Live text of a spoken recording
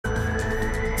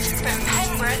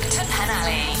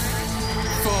Ali.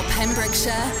 For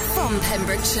Pembrokeshire, from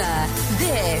Pembrokeshire,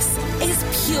 this is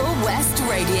Pure West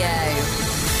Radio.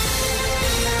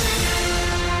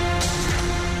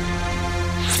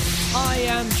 I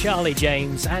am Charlie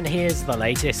James, and here's the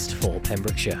latest for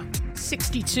Pembrokeshire.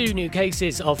 62 new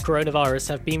cases of coronavirus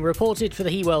have been reported for the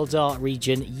Hywel Dda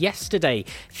region yesterday.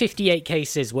 58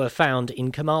 cases were found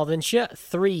in Carmarthenshire,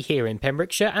 3 here in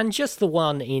Pembrokeshire, and just the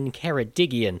 1 in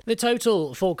Ceredigion. The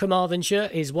total for Carmarthenshire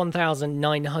is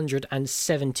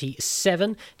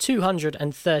 1,977,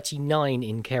 239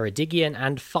 in Ceredigion,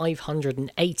 and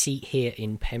 580 here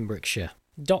in Pembrokeshire.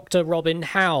 Dr. Robin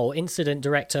Howe, Incident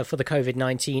Director for the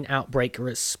COVID-19 Outbreak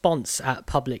Response at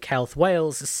Public Health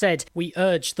Wales, said, "We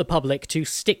urge the public to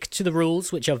stick to the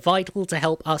rules which are vital to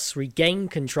help us regain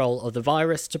control of the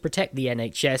virus, to protect the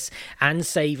NHS and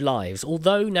save lives.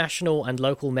 Although national and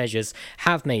local measures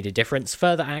have made a difference,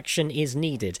 further action is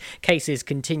needed. Cases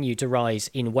continue to rise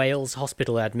in Wales.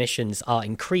 Hospital admissions are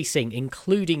increasing,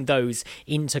 including those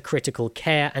into critical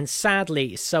care, and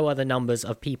sadly, so are the numbers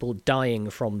of people dying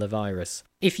from the virus.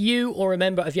 If you or a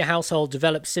member of your household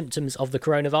develops symptoms of the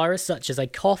coronavirus, such as a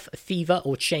cough, fever,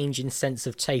 or change in sense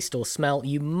of taste or smell,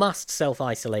 you must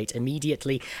self-isolate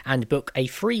immediately and book a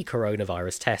free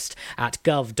coronavirus test at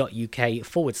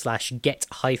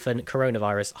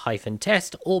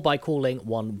gov.uk/get-coronavirus-test or by calling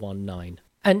 119.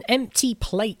 An empty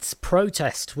plates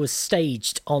protest was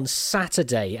staged on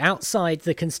Saturday outside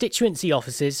the constituency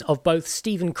offices of both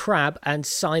Stephen Crabb and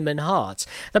Simon Hart.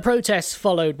 The protest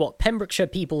followed what Pembrokeshire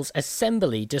People's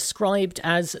Assembly described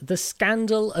as the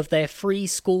scandal of their free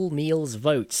school meals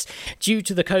votes. Due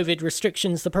to the COVID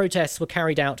restrictions, the protests were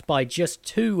carried out by just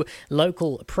 2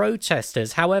 local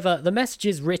protesters. However, the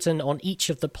messages written on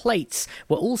each of the plates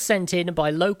were all sent in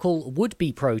by local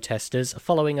would-be protesters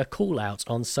following a call-out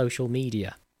on social media.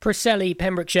 Preseli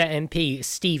Pembrokeshire MP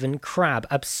Stephen Crabb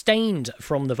abstained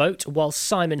from the vote, while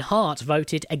Simon Hart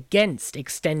voted against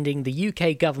extending the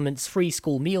UK government's free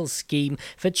school meals scheme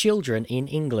for children in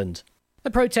England. The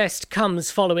protest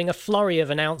comes following a flurry of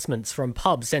announcements from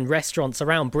pubs and restaurants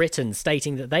around Britain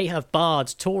stating that they have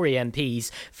barred Tory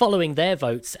MPs following their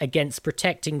votes against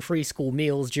protecting free school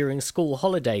meals during school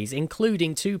holidays,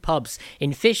 including 2 pubs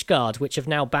in Fishguard, which have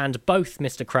now banned both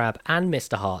Mr Crabb and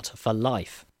Mr Hart for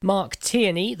life. Mark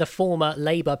Tierney, the former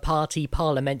Labour Party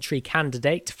parliamentary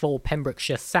candidate for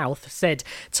Pembrokeshire South, said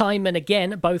time and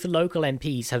again both local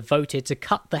MPs have voted to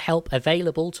cut the help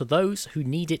available to those who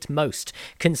need it most.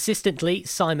 Consistently,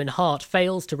 Simon Hart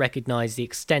fails to recognise the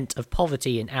extent of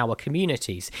poverty in our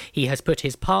communities. He has put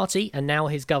his party and now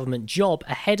his government job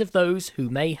ahead of those who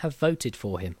may have voted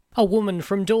for him. A woman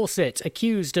from Dorset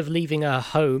accused of leaving her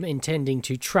home intending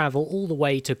to travel all the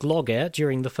way to Gloucester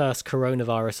during the first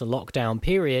coronavirus lockdown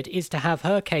period is to have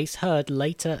her case heard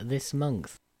later this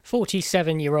month.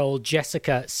 47-year-old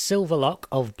Jessica Silverlock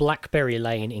of Blackberry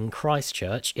Lane in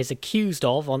Christchurch is accused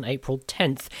of, on April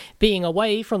 10th, being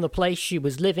away from the place she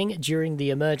was living during the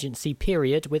emergency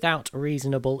period without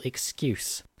reasonable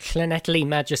excuse. Llanelli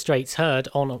magistrates heard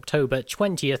on October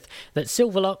 20th that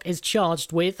Silverlock is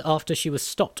charged with, after she was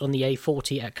stopped on the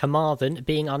A40 at Carmarthen,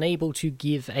 being unable to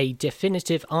give a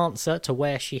definitive answer to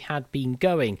where she had been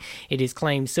going. It is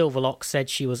claimed Silverlock said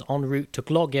she was en route to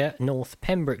Gloucester, North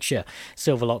Pembrokeshire.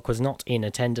 Silverlock was not in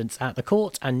attendance at the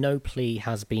court and no plea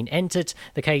has been entered.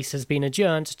 The case has been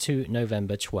adjourned to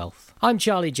November 12th. I'm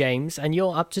Charlie James and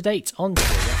you're up to date on Pure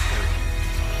West Radio.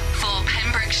 For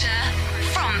Pembrokeshire,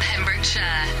 from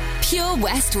Pembrokeshire, Pure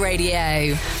West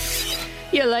Radio.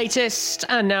 Your latest,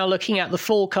 and now looking at the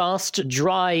forecast,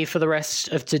 dry for the rest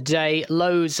of today,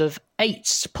 lows of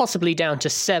 8, possibly down to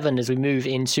 7 as we move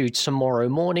into tomorrow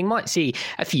morning. Might see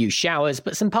a few showers,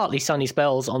 but some partly sunny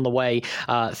spells on the way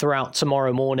throughout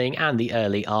tomorrow morning and the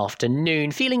early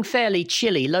afternoon. Feeling fairly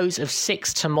chilly, lows of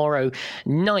 6 tomorrow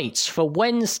night. For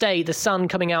Wednesday, the sun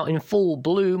coming out in full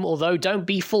bloom, although don't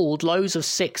be fooled, lows of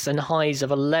 6 and highs of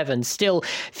 11. Still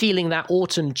feeling that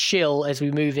autumn chill as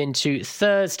we move into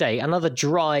Thursday. Another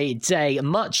dry day,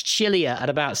 much chillier at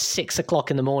about 6 o'clock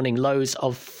in the morning, lows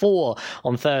of 4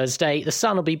 on Thursday. The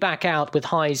sun will be back out with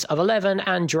highs of 11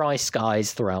 and dry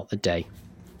skies throughout the day.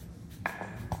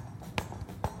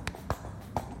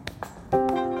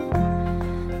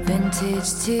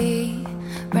 Vintage tea,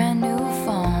 brand new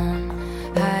phone,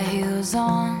 high heels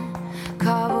on,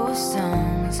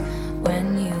 cobblestones.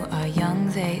 When you are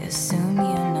young, they assume you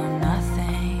know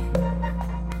nothing.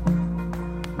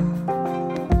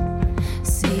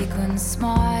 Sequin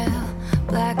smile,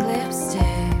 black lipstick,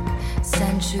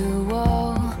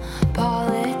 sensual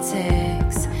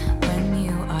politics. When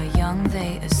you are young,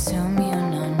 they assume you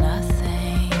know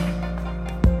nothing.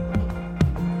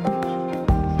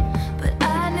 But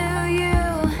I knew you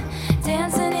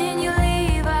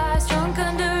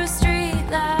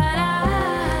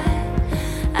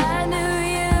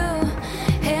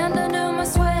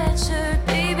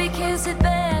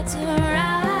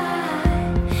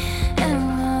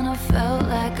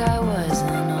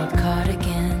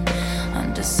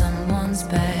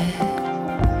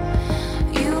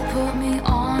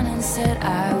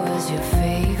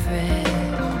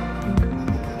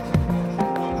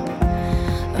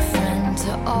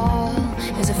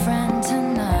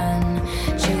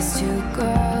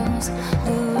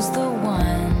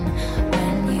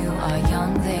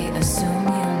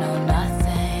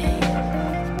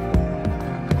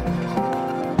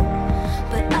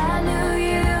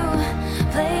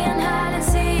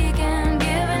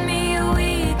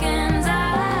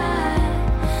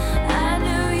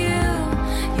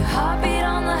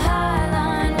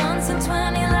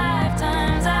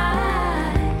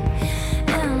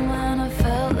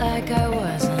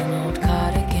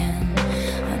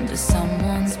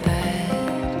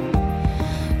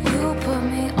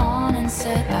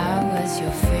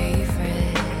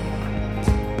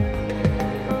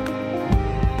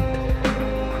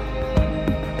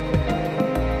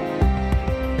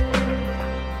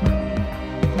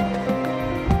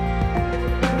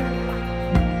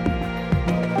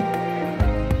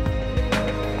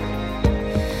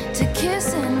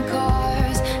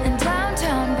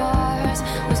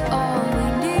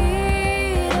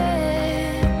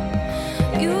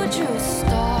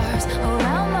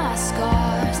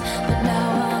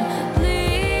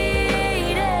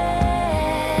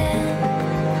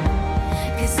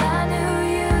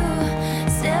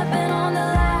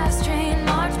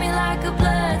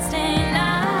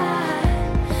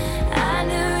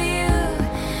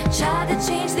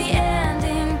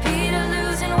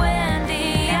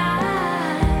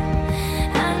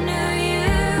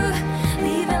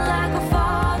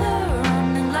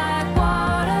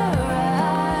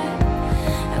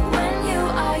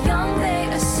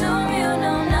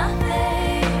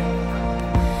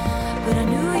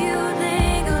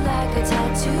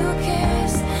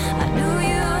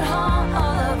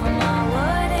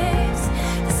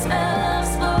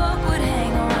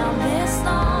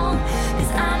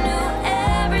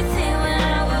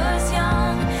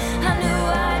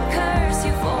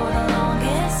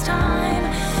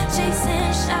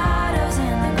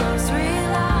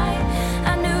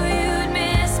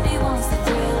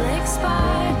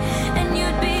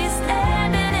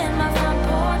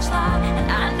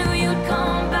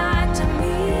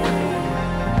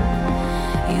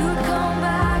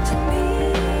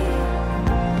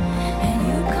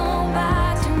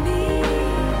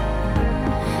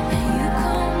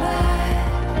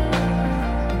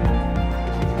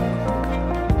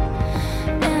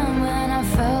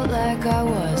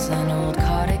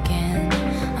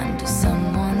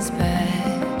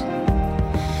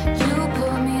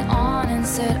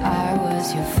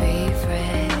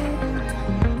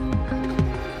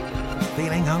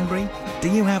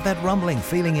you have that rumbling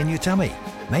feeling in your tummy?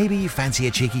 Maybe you fancy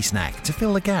a cheeky snack to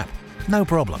fill the gap? No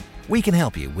problem. We can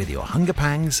help you with your hunger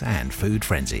pangs and food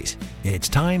frenzies. It's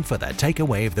time for the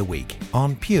takeaway of the week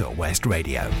on Pure West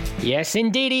Radio. Yes,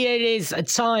 indeed, it is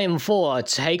time for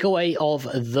takeaway of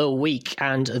the week.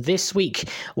 And this week,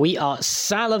 we are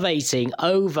salivating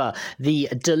over the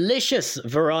delicious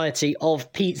variety of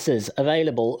pizzas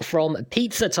available from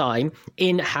Pizza Time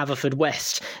in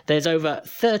Haverfordwest. There's over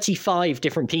 35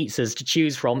 different pizzas to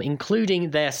choose from,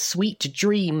 including their Sweet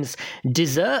Dreams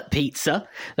dessert pizza.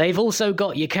 They've also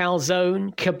got your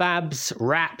calzone, kebabs,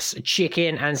 wraps,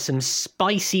 chicken, and some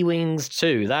spicy wings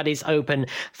too. That is open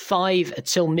 5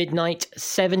 till midnight,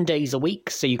 7 days a week.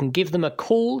 So you can give them a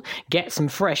call, get some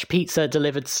fresh pizza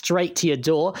delivered straight to your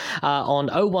door on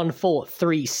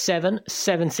 01437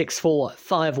 764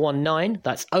 519.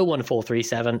 That's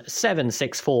 01437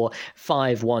 764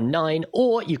 519.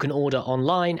 Or you can order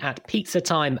online at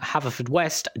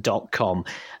pizzatimehaverfordwest.com.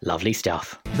 Lovely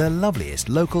stuff. The loveliest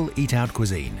local eat-out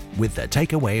cuisine with the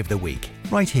takeaway of the week,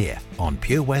 right here on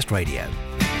Pure West Radio.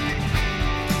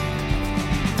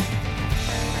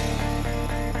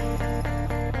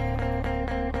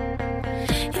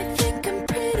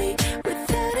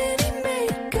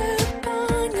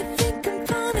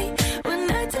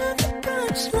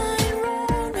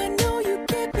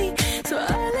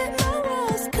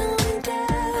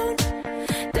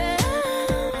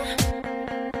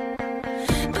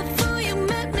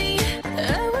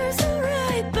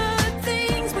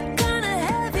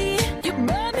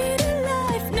 Brought me to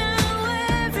life.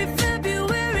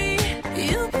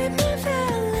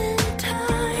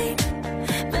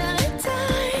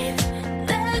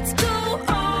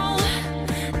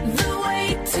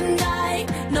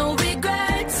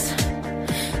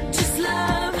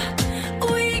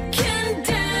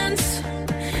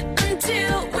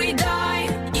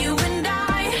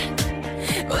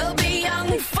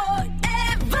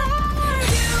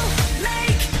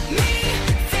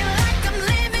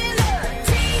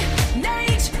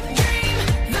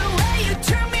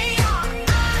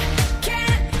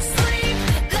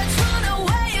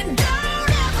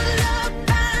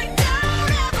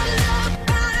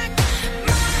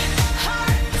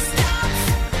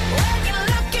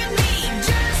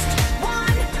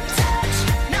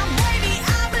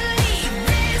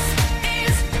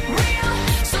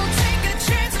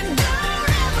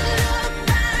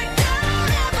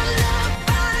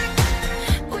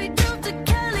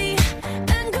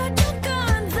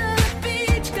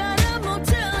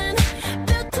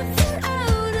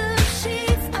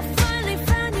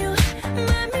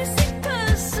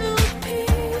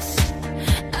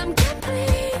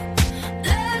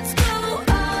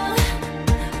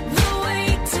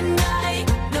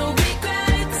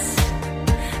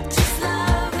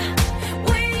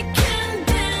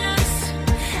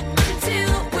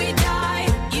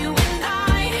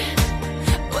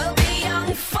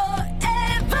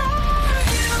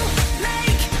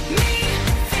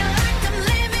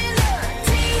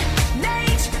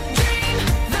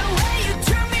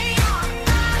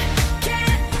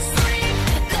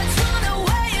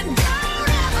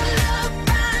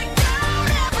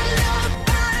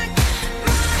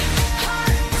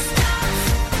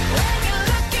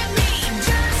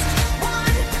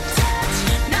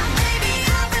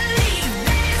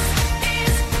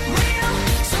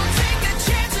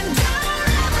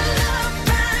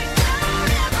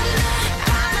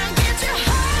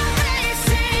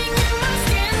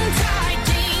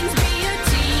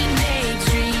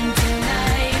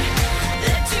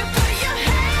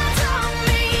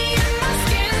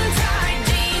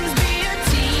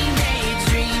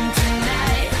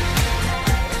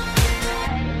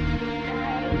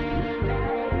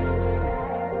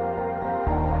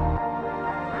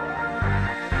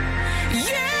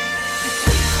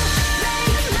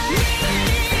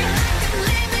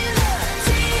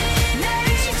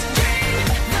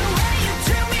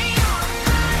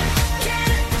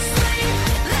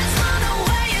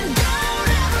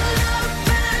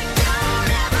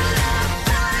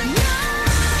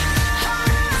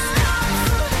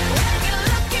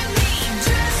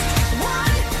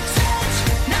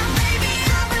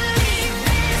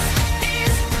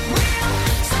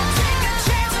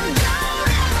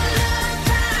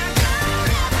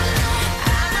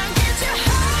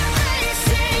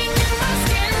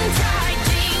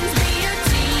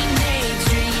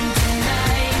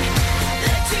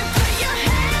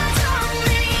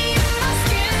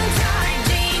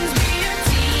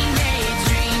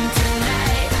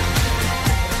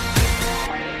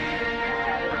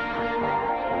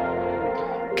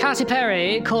 Katy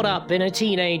Perry, Caught Up in a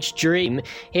Teenage Dream,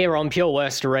 here on Pure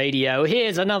West Radio.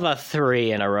 Here's another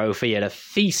 3 in a row for you to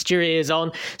feast your ears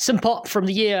on. Some pop from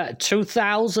the year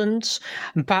 2000,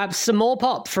 perhaps some more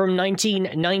pop from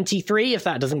 1993, if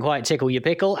that doesn't quite tickle your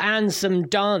pickle, and some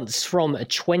dance from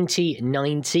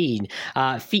 2019,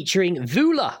 featuring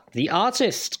Vula, the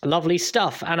artist. Lovely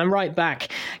stuff. And I'm right back,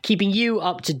 keeping you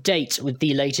up to date with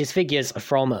the latest figures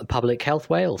from Public Health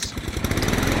Wales.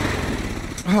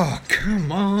 Oh,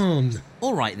 come on.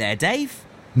 All right there, Dave.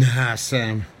 Nah,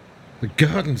 Sam. The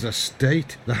garden's a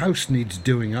state. The house needs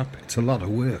doing up. It's a lot of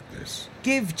work, this.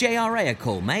 Give JRA a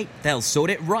call, mate. They'll sort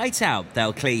it right out.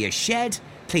 They'll clear your shed,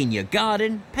 clean your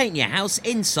garden, paint your house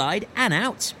inside and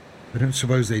out. I don't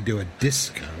suppose they do a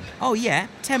discount. Oh yeah,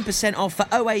 10% off for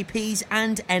OAPs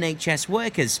and NHS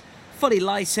workers. Fully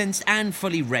licensed and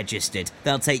fully registered.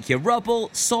 They'll take your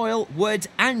rubble, soil, wood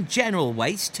and general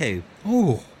waste too.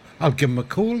 Oh, I'll give them a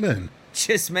call then.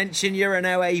 Just mention you're an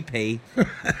OAP.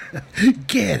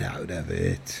 Get out of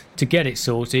it. To get it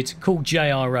sorted, call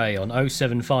JRA on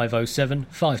 07507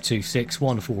 526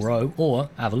 140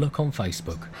 or have a look on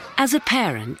Facebook. As a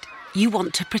parent, you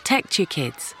want to protect your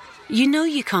kids. You know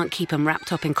you can't keep them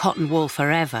wrapped up in cotton wool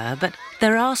forever, but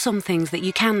there are some things that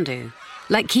you can do,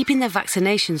 like keeping their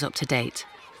vaccinations up to date.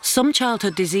 Some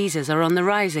childhood diseases are on the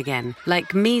rise again,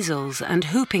 like measles and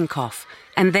whooping cough,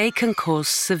 and they can cause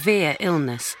severe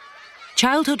illness.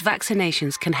 Childhood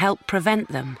vaccinations can help prevent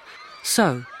them.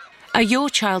 So, are your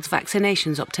child's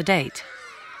vaccinations up to date?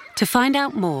 To find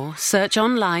out more, search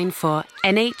online for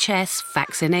NHS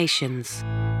vaccinations.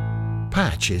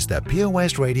 Patch is the Pure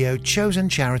West Radio chosen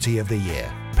charity of the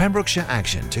year. Pembrokeshire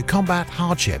Action to Combat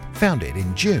Hardship, founded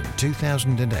in June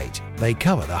 2008. They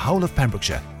cover the whole of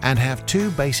Pembrokeshire and have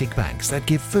 2 basic banks that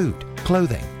give food,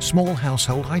 clothing, small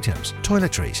household items,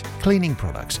 toiletries, cleaning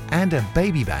products, and a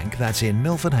baby bank that's in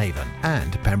Milford Haven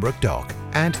and Pembroke Dock.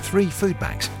 And 3 food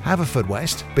banks,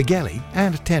 Haverfordwest, Begelly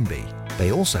and Tenby.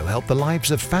 They also help the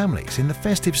lives of families in the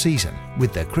festive season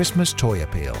with their Christmas toy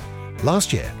appeal.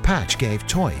 Last year, Patch gave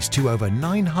toys to over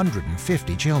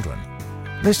 950 children.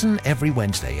 Listen every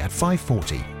Wednesday at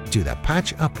 5:40 to the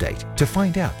Patch Update to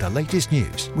find out the latest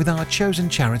news with our chosen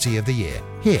charity of the year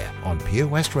here on Pure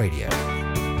West Radio.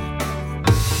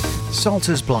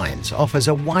 Salters Blinds offers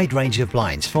a wide range of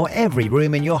blinds for every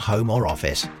room in your home or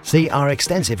office. See our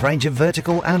extensive range of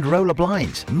vertical and roller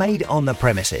blinds made on the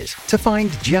premises to find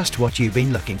just what you've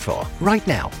been looking for. Right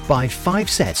now, buy 5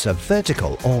 sets of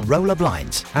vertical or roller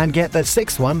blinds and get the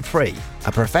 6th one free.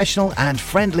 A professional and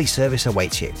friendly service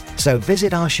awaits you. So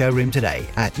visit our showroom today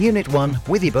at Unit 1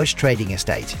 Withybush Trading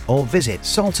Estate or visit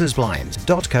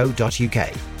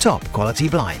saltersblinds.co.uk. Top quality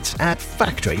blinds at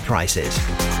factory prices.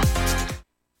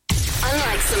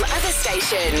 Some other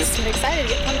stations. I'm excited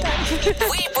to get pumped up.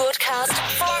 We broadcast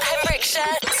from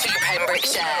Pembrokeshire to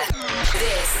Pembrokeshire.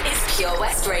 This is Pure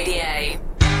West Radio.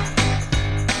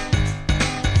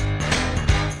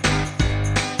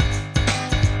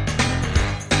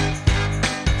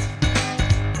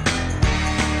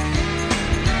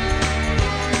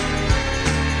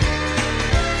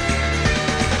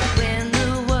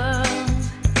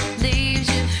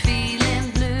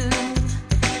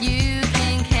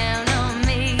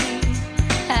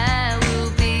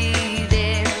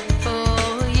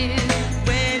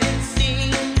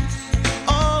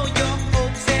 All your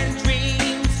hopes and dreams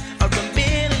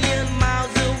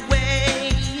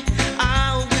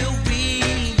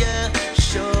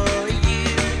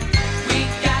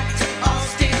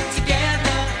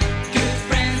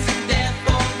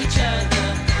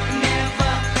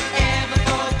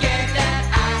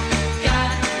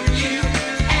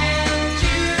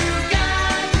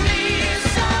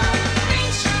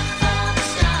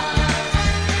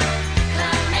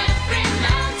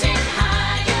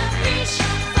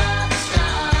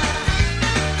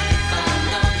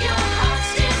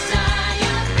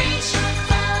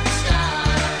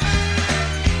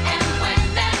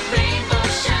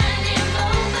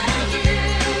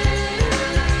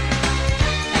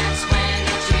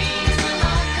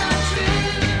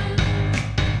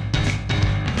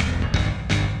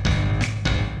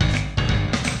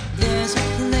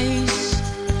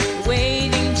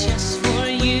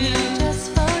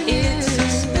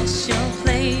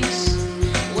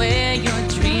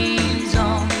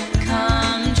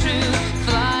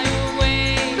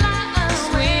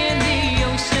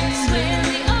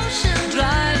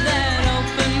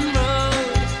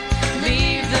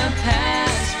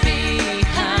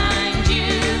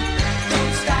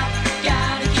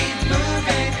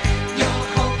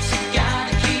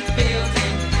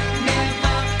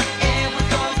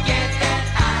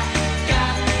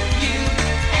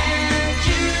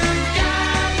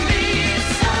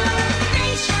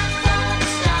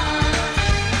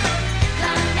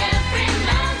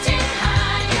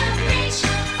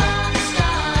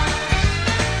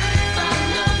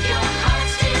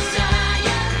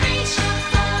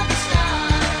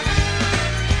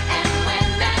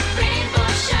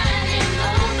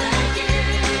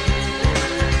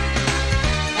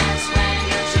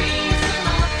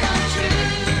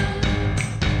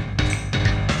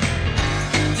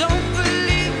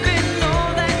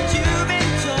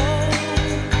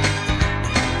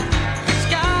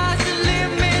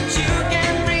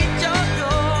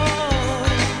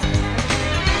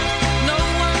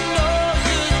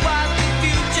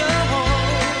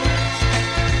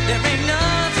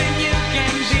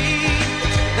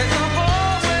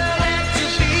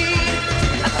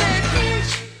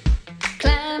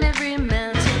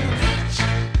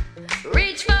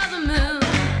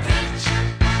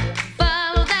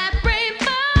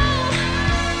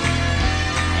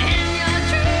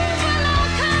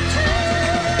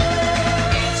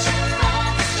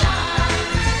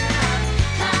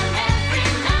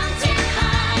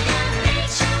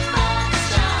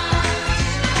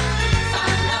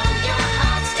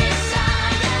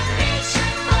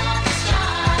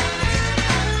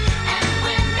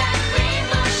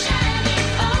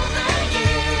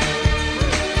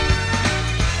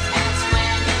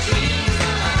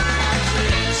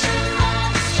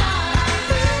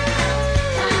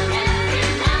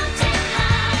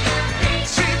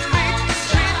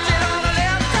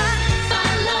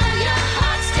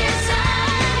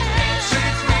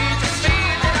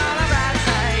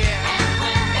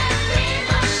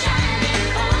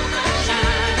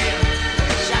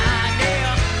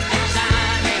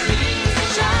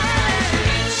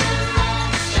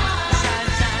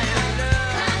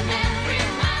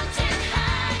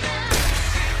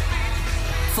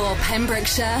For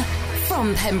Pembrokeshire,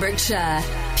 from Pembrokeshire,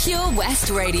 Pure West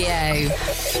Radio.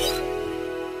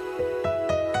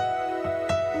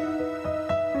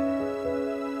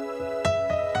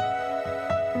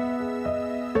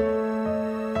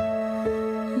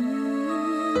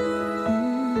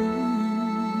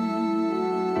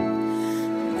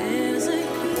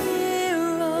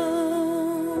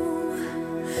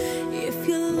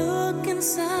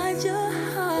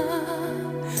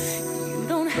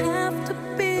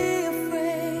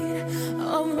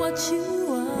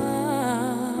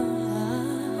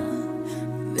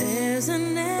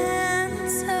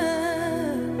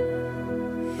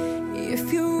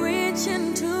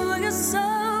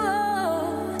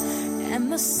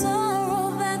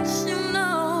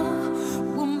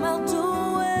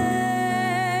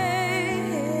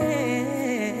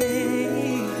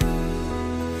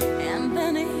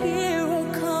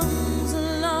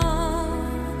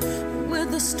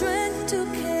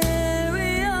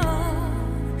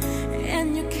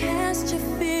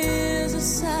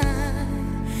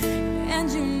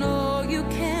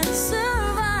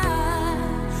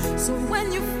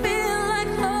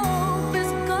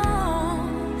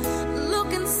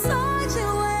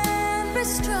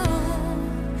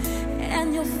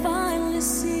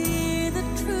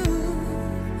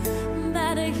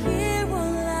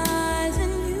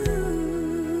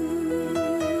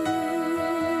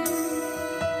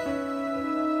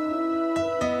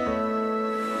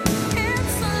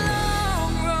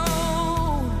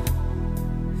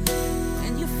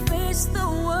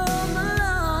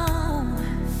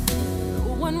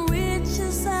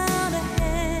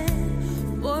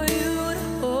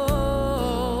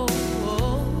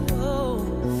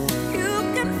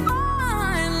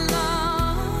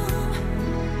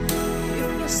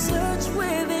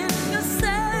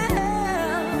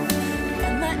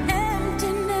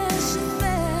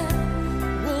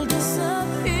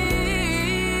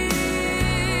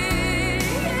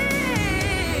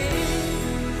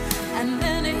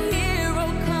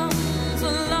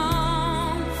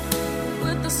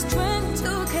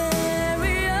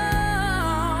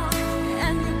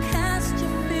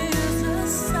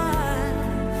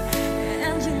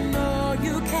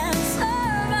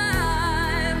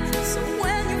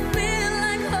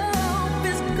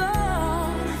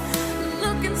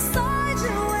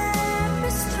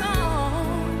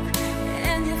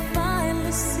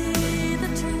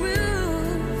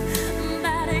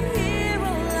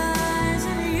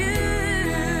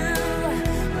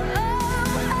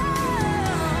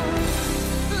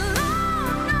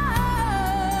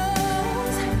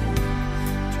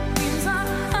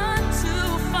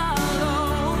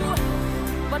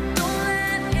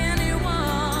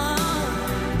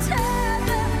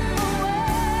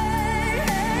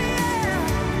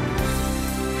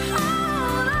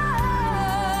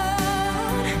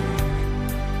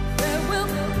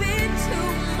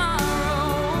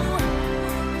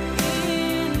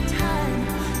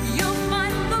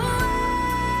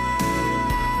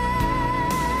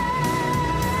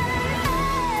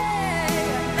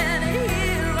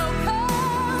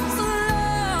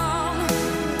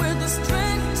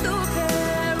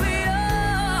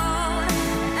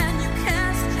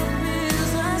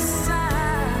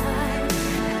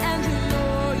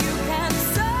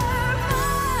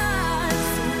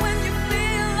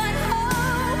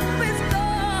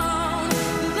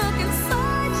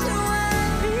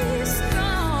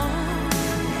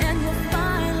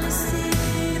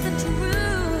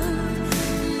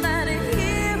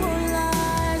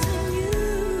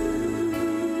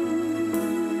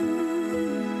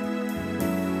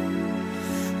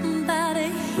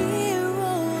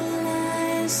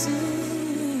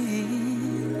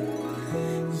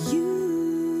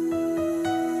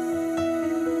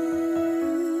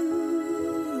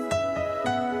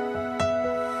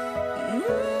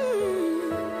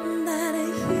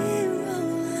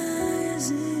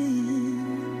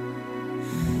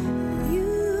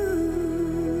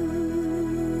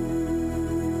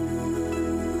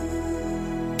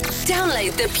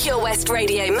 Download the Pure West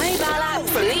Radio mobile app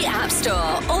from the App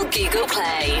Store or Google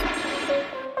Play.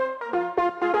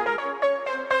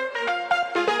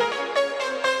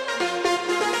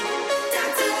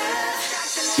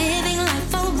 Living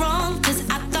life all wrong, 'cause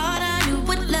I thought I knew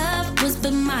what love was,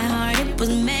 but my heart, it was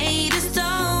made of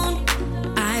stone.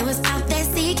 I was out there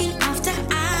seeking after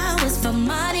hours for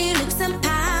money, looks and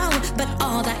power, but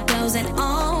all that goes and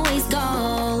always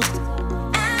gold.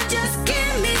 And just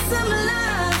give me some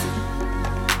love,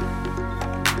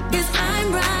 'cause I'm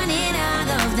running out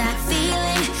of that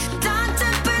feeling.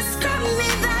 Doctor, prescribe me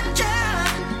that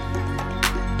drug,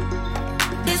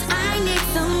 'cause I need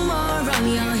some more of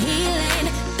your healing.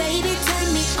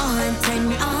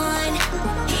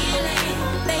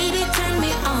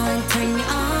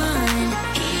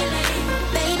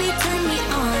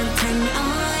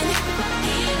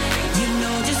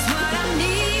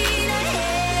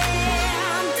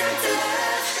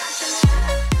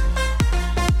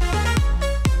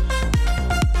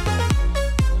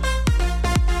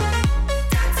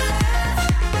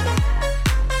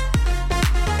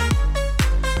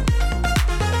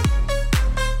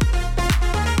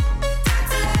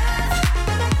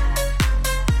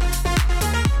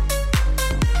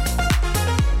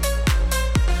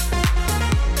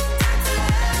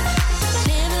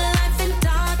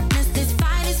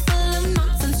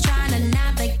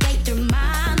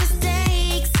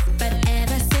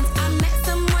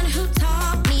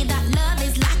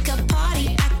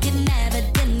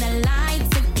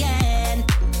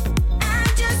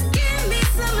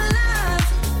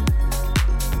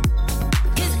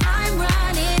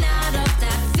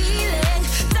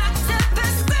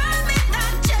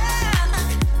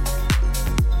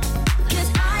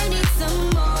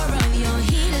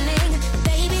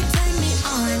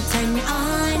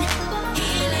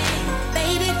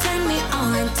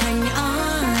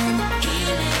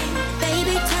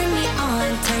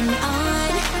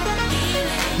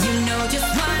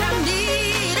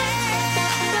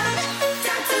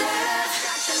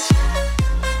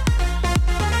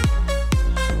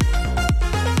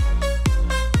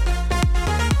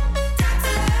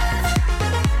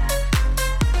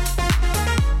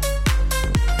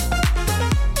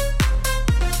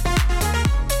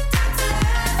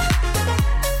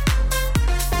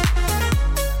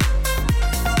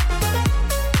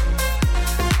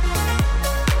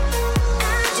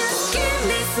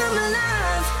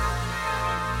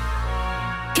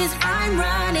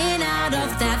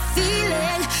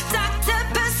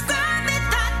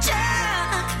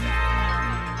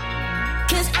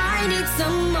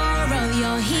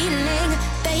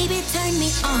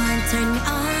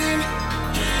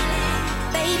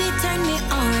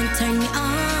 turn me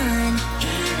on.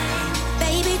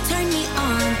 Baby, turn me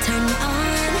on, turn me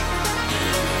on.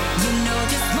 You know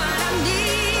just what I'm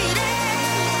needing.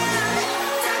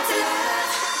 Dr. Love.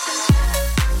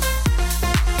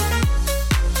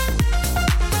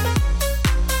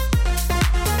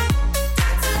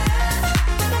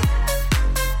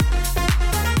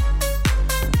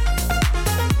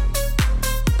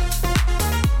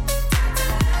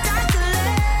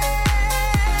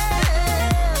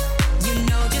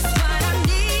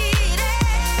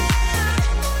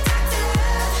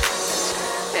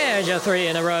 Three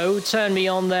in a row. Turn me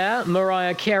on there.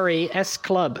 Mariah Carey, S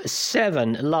Club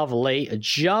 7. Lovely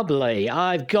jubbly.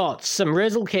 I've got some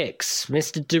Rizzle Kicks,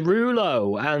 Mr.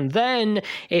 Derulo. And then,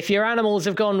 if your animals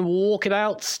have gone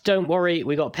walkabouts, don't worry,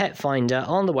 we got Pet Finder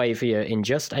on the way for you in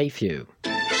just a few.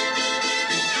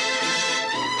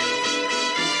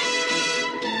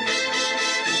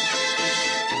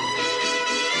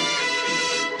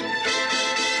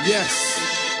 Yes.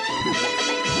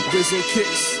 Rizzle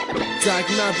Kicks, Dag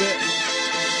Nabbit.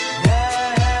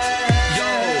 Yo,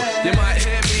 you might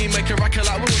hear me make a record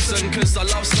like Wilson, cause I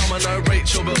love Summer, no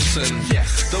Rachel Wilson.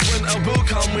 Yes. The winter will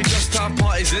come, we just have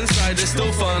parties inside, it's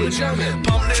still fun. We're jamming,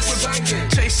 pump this, we're banging.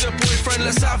 Chase your boyfriend,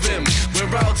 let's have him. We're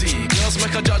rowdy, girls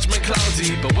make our judgment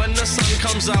cloudy, but when the sun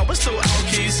comes out, we're still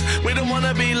alkies. We don't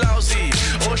wanna be lousy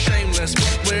or shameless,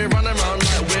 but we're running around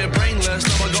like we're brainless.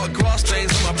 Now I got grass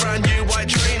stains on my brand new white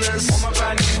trainers. On my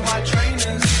brand new white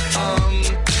trainers.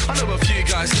 I know a few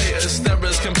guys haters,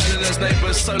 steppers, competitors,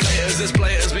 neighbours, so laters, it's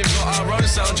players, we've got our own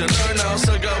sound, you know now,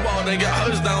 so go wild and get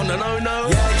hosed down, and oh no.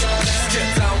 Yeah, yeah. Let's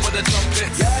get down with the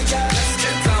trumpets. Yeah, yeah. Let's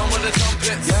get down with the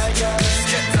trumpets. Yeah, yeah. Let's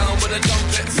get down with the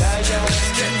trumpets. Yeah, yeah. Let's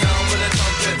get down with the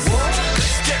trumpets.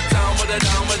 Let's get down with the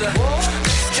down with the.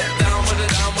 Let's get down with the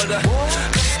down with the.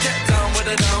 Let's get down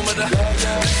with the down with the.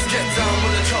 Let's get down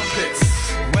with the trumpets.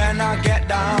 When I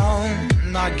get down,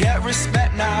 I get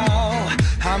respect now.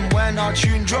 And when our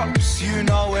tune drops, you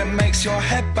know it makes your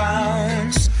head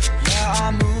bounce. Yeah,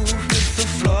 I move with the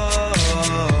flow.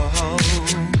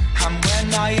 And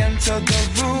when I enter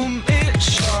the room, it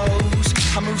shows.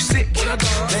 I move sick,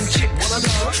 then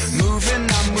chicks. Moving,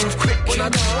 I move quick.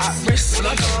 At risk,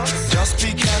 just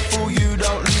be careful you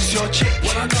don't lose your chick.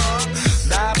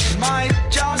 That might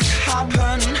just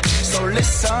happen. So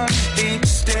listen, deep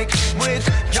stick with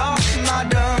your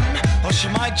madam, or she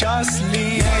might just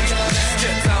leave. Yeah, yeah. Let's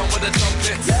get down with the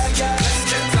trumpets. Yeah, yeah.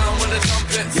 Let's get down with the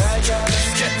trumpets. Yeah, yeah.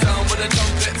 Let's get down with the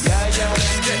trumpets. Yeah, yeah.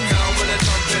 Let's get down with the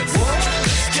trumpets.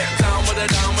 Let's get down with the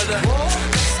down with the.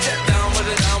 Let's get down with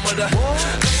the down with the.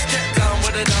 Let's get down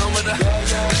with the down with the.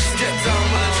 Let's get down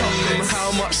with the trumpets.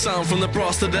 How much sound from the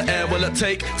brass to the air will it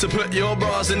take to put your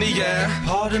bras in the air?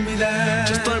 Pardon me there.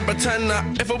 Just don't pretend that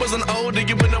if I wasn't older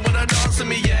you wouldn't wanna dance to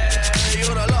me, yeah.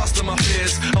 You're the last of my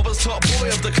fears. I was top boy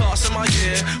of the class in my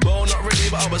year. Well, not really,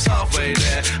 but I was halfway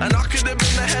there. And I could have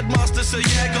been the headmaster, so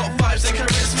yeah, got vibes and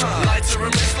charisma. Lighter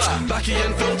and Mistler, backy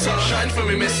and filter. Shine for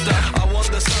me, mister. I want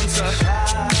the sun to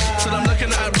till I'm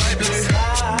looking at bright blue.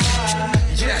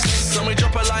 Yes, and we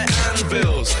drop it like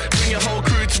anvils. Bring your whole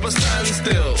crew to a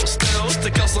standstill. Still,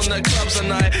 stick us on the clubs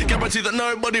and I guarantee that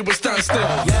nobody will stand still.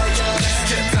 Yeah, yeah.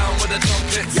 Let's get down with the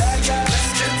trumpets. Yeah, yeah.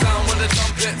 Let's get down with the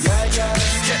trumpets. Yeah, yeah.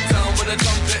 Let's get down with the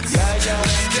trumpets. Yeah, yeah.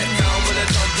 Let's get down with the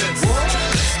trumpets.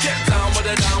 Let's get down with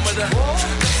the down with the.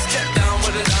 Let's get down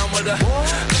with the down with the.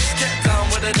 Let's get down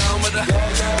with the down with the.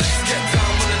 Let's get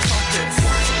down with the trumpets.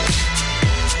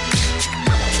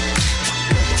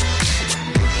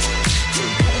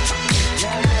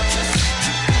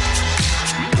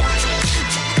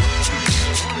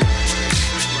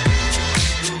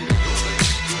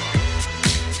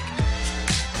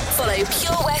 Follow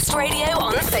Pure West Radio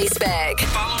on Facebook.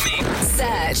 Follow me.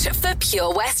 Search for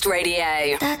Pure West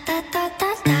Radio.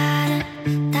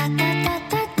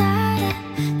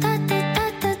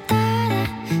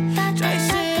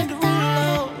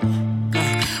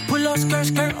 Pull up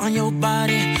skirt on your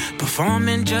body,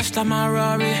 performing just like my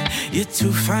Rari. You're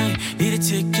too fine, need a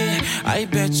ticket. I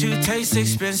bet you taste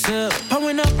expensive.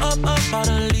 Pouring up about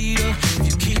a liter. If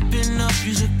you keeping up,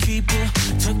 you should keep it.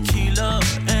 Tequila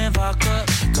and vodka,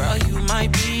 girl, you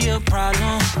might be a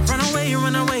problem. Run away,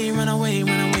 run away, run away,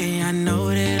 run away. I know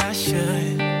that I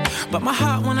should, but my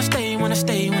heart wanna stay, wanna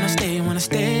stay, wanna stay, wanna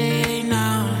stay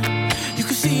now. You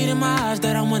can see it in my eyes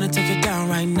that I wanna take it down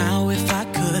right now if I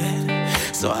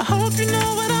could. So I hope you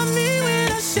know what I mean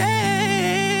when I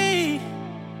say,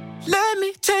 let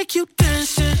me take you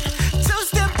dancing.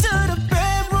 Two-step to the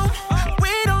bedroom.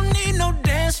 We don't need no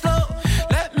dance floor.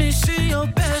 Let me see your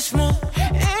best move.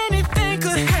 Anything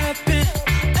could happen.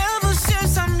 Ever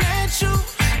since I met you,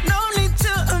 no need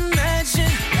to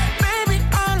imagine. Baby,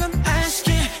 all I'm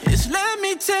asking is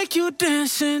take you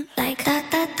dancing like da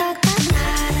da da da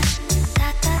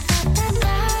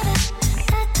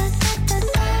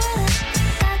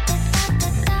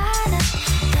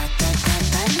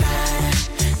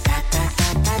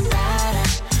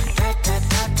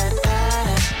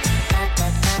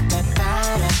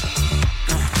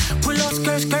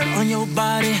skirt on your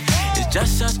body. It's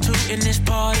just us two in this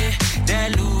party.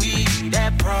 That Louis,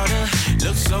 that Prada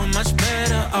looks so much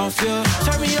better off you.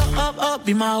 Turn me up,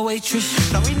 be my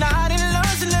waitress. No, we not in love,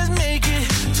 so let's make it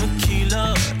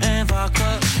tequila and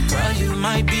vodka. Girl, you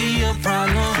might be a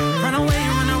problem. Run away,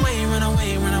 run away, run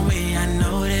away, run away. I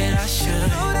know that I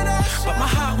should, but my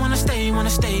heart wanna stay,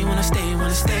 wanna stay, wanna stay,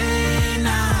 wanna stay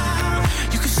now.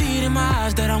 You can see it in my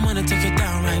eyes that I wanna take it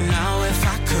down right now if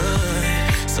I could.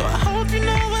 So I hope you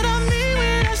know what I mean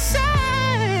when I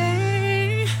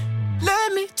say,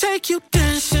 let me take you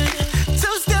dancing.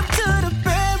 Two-step to the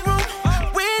bedroom.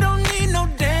 We don't need no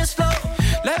dance floor.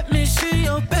 Let me see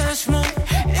your best move.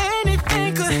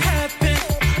 Anything could happen.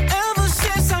 Ever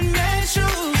since I met you,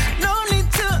 no need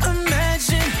to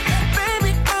imagine.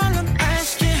 Baby, all I'm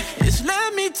asking is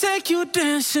let me take you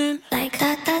dancing like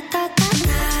da da da da da.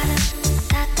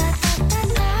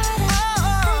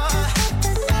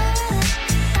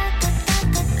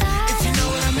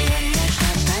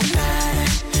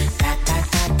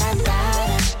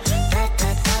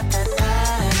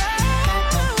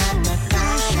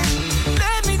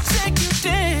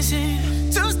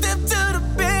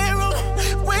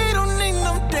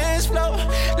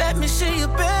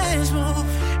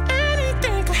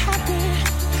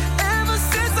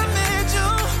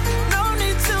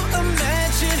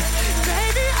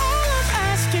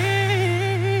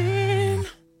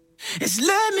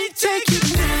 Let me take you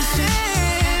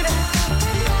dancing.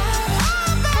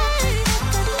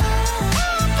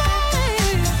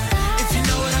 If you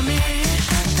know what I mean.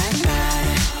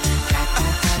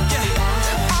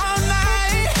 All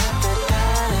night.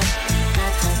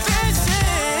 Dancing.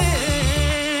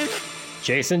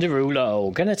 Jason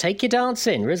Derulo, gonna take you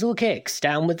dancing. Rizzle kicks,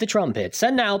 down with the trumpets.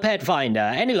 And now Pet Finder.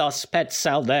 Any lost pets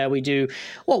out there, we do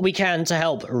what we can to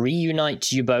help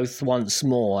reunite you both once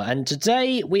more. And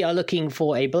today we are looking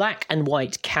for a black and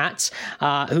white cat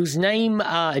whose name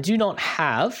I do not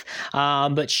have,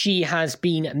 but she has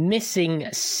been missing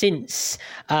since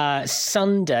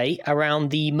Sunday around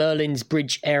the Merlin's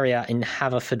Bridge area in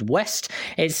Haverfordwest.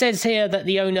 It says here that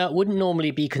the owner wouldn't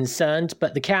normally be concerned,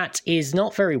 but the cat is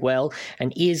not very well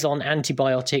and is on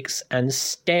antibiotics and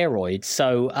steroids.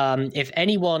 So if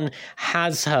anyone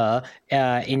has her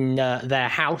in their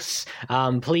house,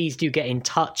 please do get in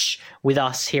touch with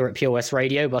us here at Pure West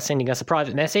Radio by sending us a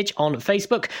private message on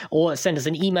Facebook or send us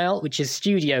an email, which is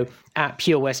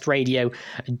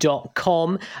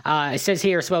studio@purewestradio.com. It says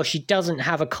here as well she doesn't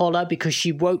have a collar because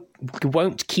she won't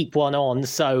keep one on,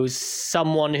 so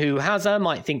someone who has her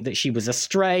might think that she was a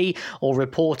stray or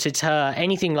reported her,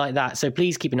 anything like that. So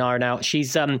please keep an eye on out.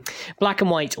 She's black and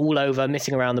white all over,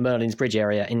 missing around the Merlin's Bridge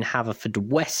area in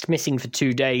Haverfordwest, missing for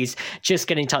 2 days. Just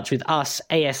get in touch with us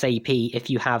ASAP if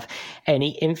you have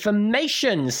any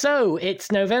information. So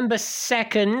it's November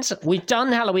 2nd. We've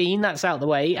done Halloween, that's out the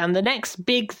way, and the next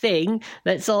big thing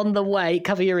that's on the way,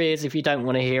 cover your ears if you don't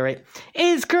want to hear it,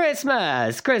 is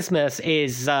Christmas. Christmas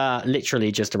is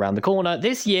literally just around the corner.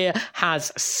 This year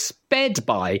has sped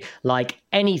by like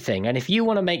anything, and if you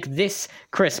want to make this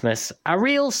Christmas a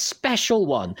real special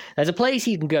one, there's a place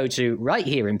you can go to right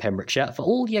here in Pembrokeshire for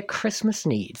all your Christmas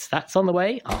needs. That's on the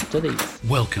way after these.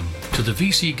 Welcome to the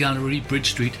VC Gallery,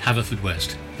 Bridge Street,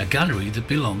 Haverfordwest, a gallery that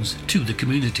belongs to the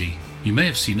community. You may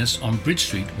have seen us on Bridge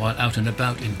Street while out and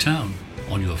about in town.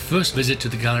 On your first visit to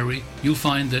the gallery, you'll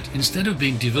find that instead of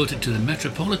being devoted to the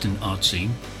metropolitan art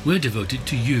scene, we're devoted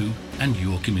to you and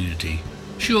your community.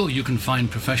 Sure, you can find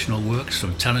professional works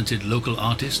from talented local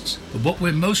artists, but what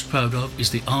we're most proud of is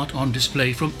the art on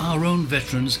display from our own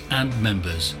veterans and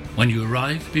members. When you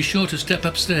arrive, be sure to step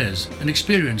upstairs and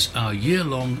experience our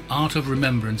year-long Art of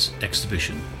Remembrance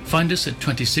exhibition. Find us at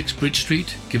 26 Bridge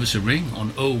Street, give us a ring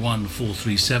on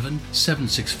 01437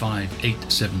 765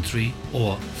 873,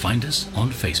 or find us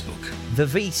on Facebook. The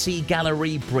VC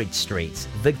Gallery, Bridge Street,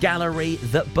 the gallery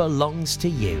that belongs to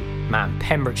you. Man,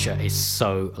 Pembrokeshire is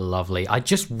so lovely. I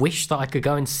just wish that I could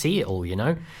go and see it all, you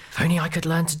know? If only I could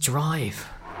learn to drive.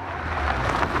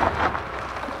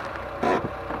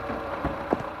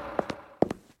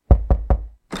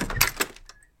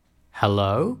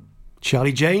 Hello?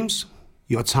 Charlie James,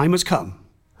 your time has come.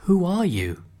 Who are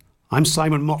you? I'm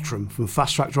Simon Mottram from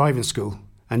Fast Track Driving School,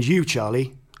 and you,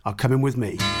 Charlie, are coming with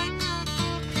me.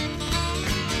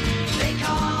 They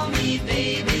call me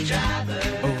baby driver.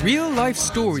 real-life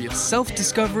story of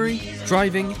self-discovery,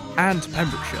 driving and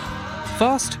Pembrokeshire.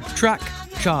 Fast Track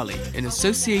Charlie, in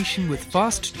association with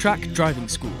Fast Track Driving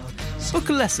School. Book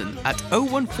a lesson at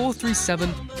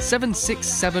 01437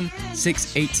 767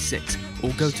 686 or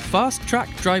go to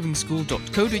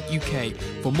fasttrackdrivingschool.co.uk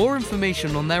for more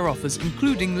information on their offers,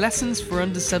 including lessons for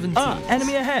under 17.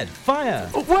 Enemy ahead! Fire!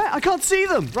 Oh, where? I can't see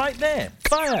them! Right there!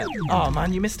 Fire! Oh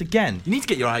man, you missed again. You need to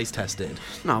get your eyes tested.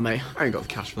 Nah, mate, I ain't got the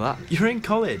cash for that. You're in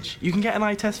college. You can get an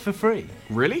eye test for free.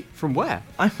 Really? From where?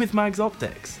 I'm with Mags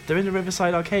Optics. They're in the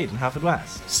Riverside Arcade in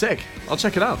Haverfordwest. Sick. I'll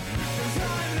check it out.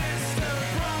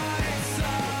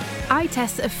 Eye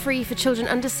tests are free for children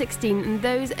under 16 and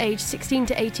those aged 16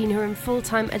 to 18 who are in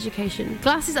full-time education.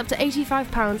 Glasses up to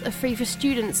 £85 are free for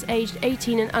students aged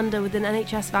 18 and under with an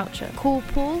NHS voucher. Call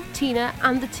Paul, Tina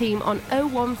and the team on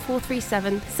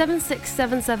 01437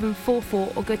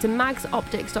 767744 or go to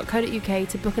magsoptics.co.uk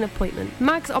to book an appointment.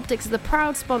 Mags Optics are the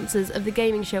proud sponsors of the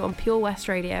gaming show on Pure West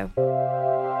Radio.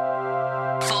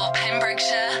 For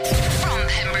Pembrokeshire, from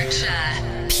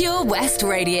Pembrokeshire, Pure West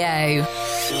Radio.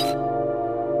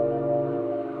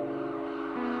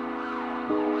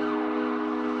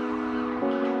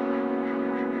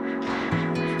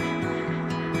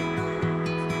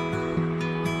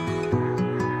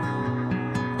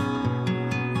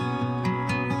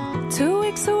 2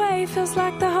 weeks away feels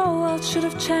like the whole world should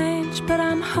have changed, but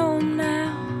I'm home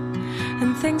now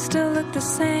and things still look the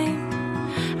same.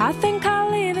 I think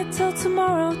I'll leave it till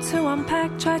tomorrow to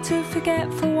unpack, try to forget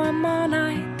for one more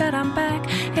night that I'm back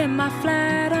in my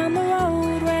flat on the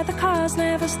road where the cars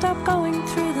never stop going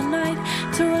through the night,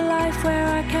 to a life where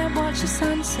I can't watch the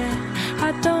sunset.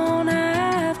 I don't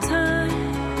have time,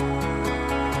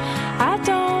 I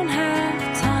don't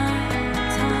have time.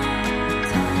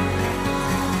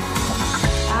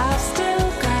 I've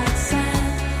still got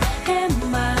sand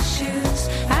in my shoes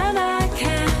and I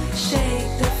can't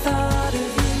shake the thought of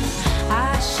you.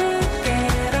 I should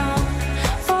get on,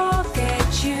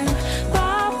 forget you,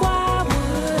 but why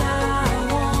would I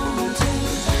want to?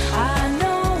 I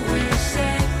know we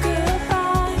said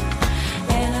goodbye,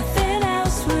 anything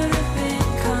else would have been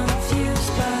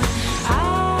confused, but I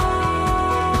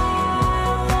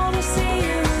wanna see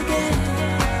you again.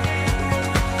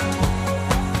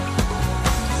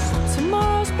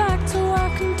 Tomorrow's back to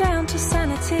work and down to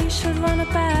sanity. Should run a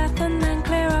bath and then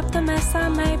clear up the mess I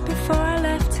made before I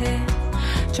left here.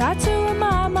 Tried to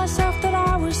remind myself that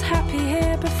I was happy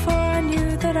here before I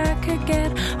knew that I could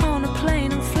get on a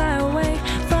plane and fly away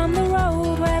from the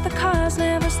road where the cars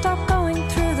never stop going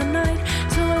through the night,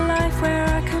 to a life where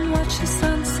I can watch the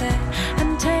sunset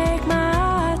and take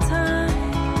my time,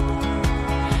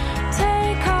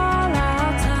 take all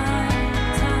our time.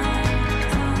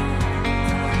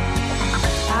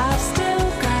 I've still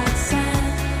got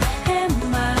sand in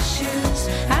my shoes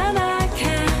and I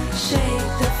can't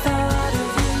shake the thought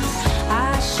of you.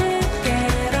 I should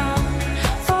get on,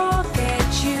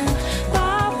 forget you,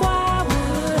 but why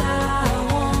would I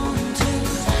want to?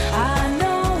 I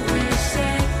know we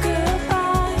said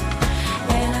goodbye,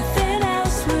 anything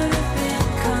else would have been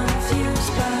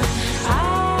confused, but I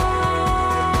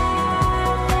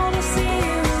wanna see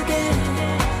you again.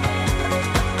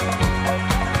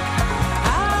 I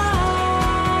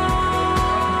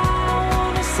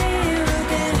wanna see you again. Wanna see you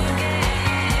again.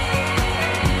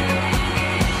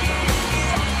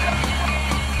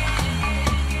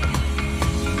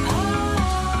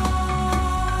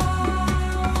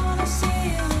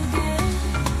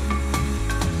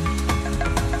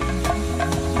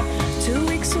 2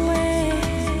 weeks away,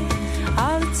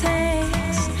 all it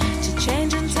takes to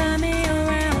change and turn me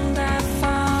around. I've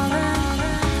fallen,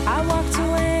 I walked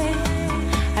away,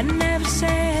 I never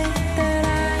said that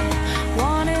I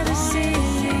wanted to see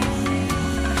you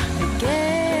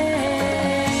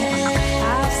again.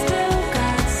 I've still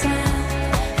got sand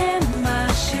in my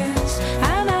shoes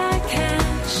and I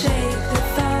can't shake the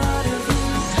thought of you.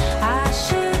 I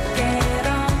should get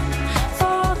on,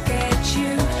 forget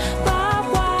you, but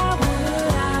why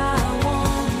would I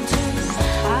want to?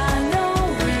 I know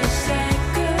we said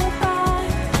goodbye,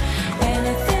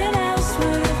 anything else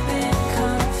would have been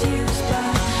confused,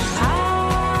 but I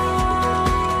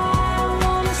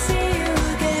wanna see you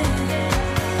again.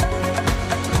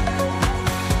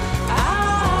 I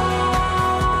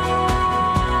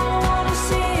wanna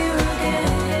see you again.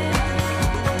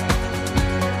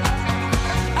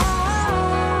 I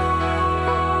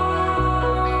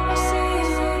wanna see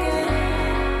you again.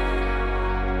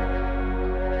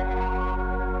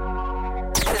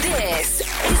 This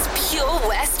is Pure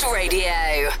West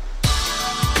Radio.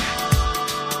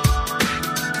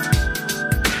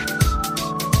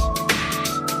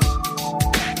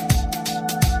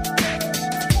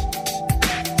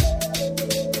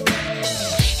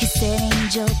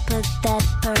 that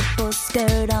purple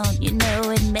skirt on. You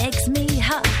know it makes me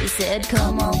hot. He said,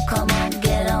 come on,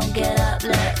 get up,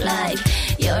 look like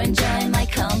you're enjoying my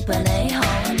company.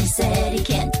 Home, he said he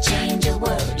can't change a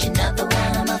word. You're another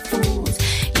one of my fools.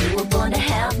 You were born to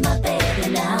have my baby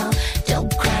now.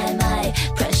 Don't cry, my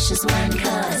precious one,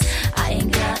 'cause I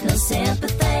ain't got no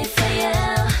sympathy for you.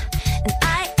 And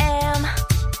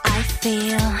I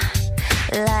feel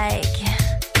like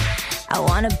I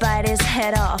wanna bite his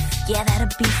head off. Yeah,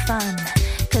 that'd be fun,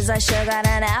 'cause I sure got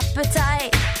an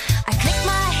appetite. I clicked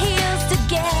my heels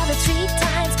together 3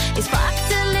 times. He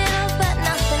sparked a little, but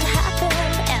nothing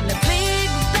happened. And the big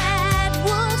bad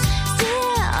wolf's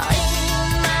still in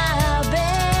my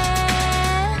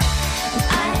bed.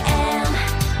 And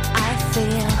I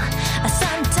feel, I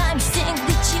sometimes think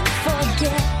that you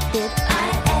forget that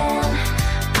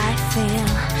I feel,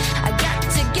 I got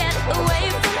to get away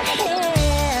from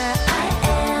here.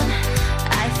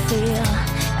 I feel,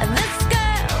 this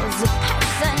girl's a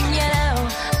person, you know.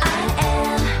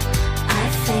 I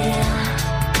feel.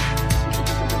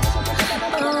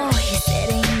 Oh, he said,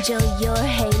 Angel, your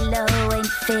halo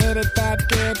ain't fitted that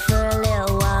good for a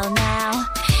little while now.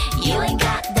 You ain't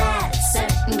got that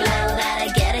certain glow that I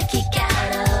get a kick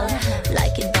out of.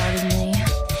 Like it bothers me.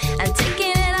 I'm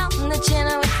taking it off on the chin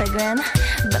with a grin,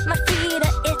 but my feet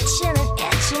are itching and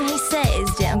itching. He says,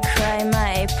 don't cry,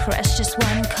 my precious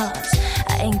one, 'cause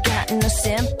I ain't got no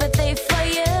sympathy for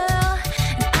you.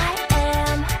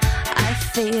 And I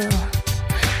feel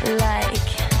like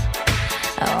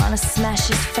I wanna smash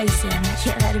his face in.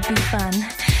 Yeah, that'd be fun,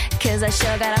 'cause I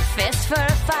sure got a fist for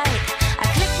a fight. I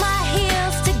clicked my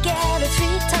heels together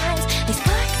 3 times. He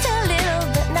sparked a little,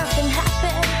 but nothing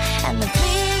happened. And the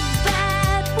big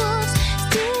bad wolf's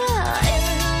still in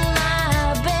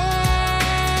my bed.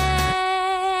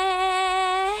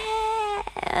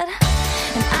 And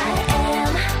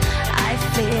I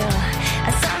feel,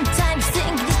 I sometimes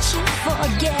think that you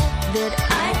forget that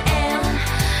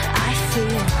I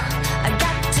feel, I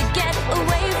got to get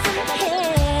away from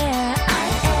here.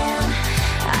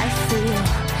 I feel,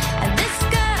 and this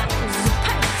girl's a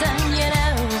person, you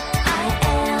know.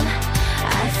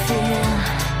 I feel.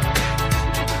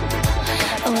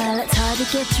 Well, it's hard to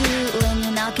get through when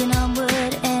you're knocking on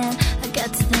wood, and I got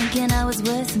to thinking I was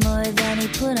worth more than he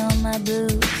put on my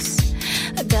boots.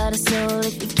 I got a soul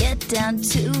if you get down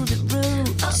to the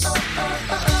roots.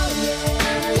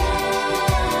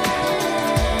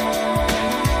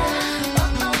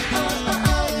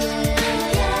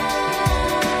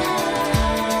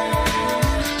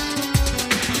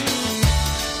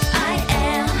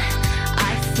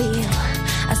 I feel,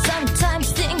 I sometimes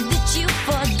think that you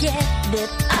forget that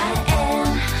I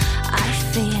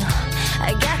feel,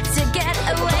 I got to get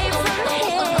away from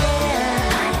here.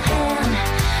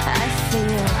 I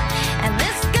feel, and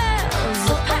this girl's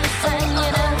a person, you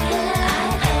know.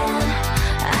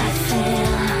 I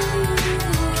feel,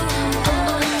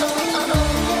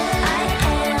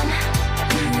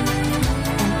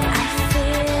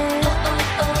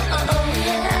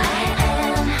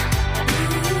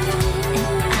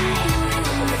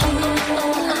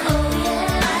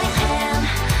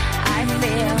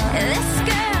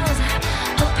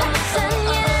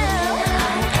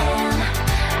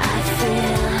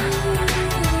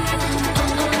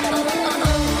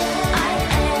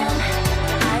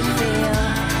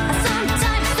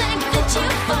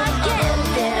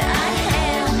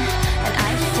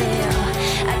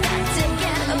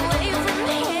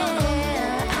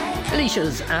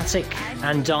 Alicia's Attic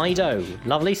and Dido.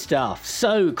 Lovely stuff.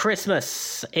 So,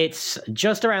 Christmas, it's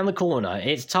just around the corner.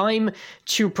 It's time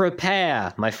to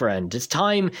prepare, my friend. It's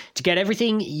time to get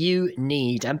everything you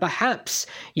need. And perhaps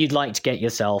you'd like to get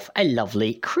yourself a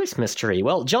lovely Christmas tree.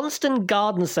 Well, Johnston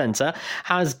Garden Centre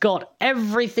has got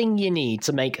everything you need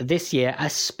to make this year a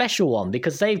special one,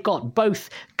 because they've got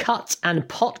both cut and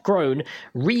pot-grown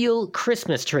real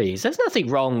Christmas trees. There's nothing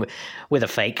wrong with a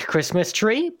fake Christmas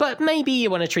tree, but maybe you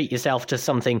want to treat yourself to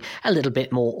something a little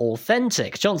bit more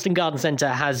authentic. Johnston Garden Centre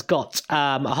has got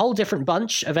a whole different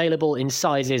bunch available in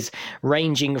sizes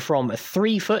ranging from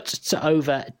 3 foot to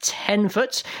over 10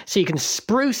 foot. So you can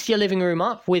spruce your living room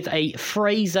up with a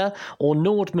Fraser or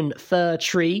Nordman fir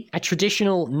tree, a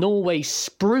traditional Norway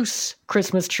spruce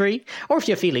Christmas tree, or if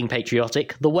you're feeling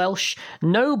patriotic, the Welsh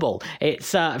Noble.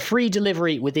 It's free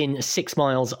delivery within 6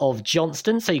 miles of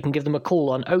Johnston, so you can give them a call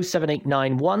on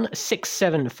 07891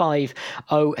 675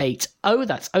 080.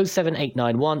 That's That's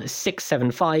 07891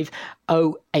 675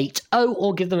 080,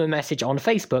 or give them a message on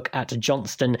Facebook at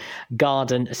Johnston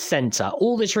Garden Centre.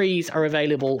 All the trees are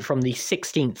available from the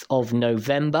 16th of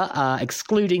November,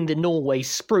 excluding the Norway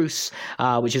spruce,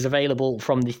 which is available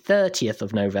from the 30th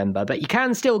of November. But you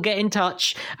can still get in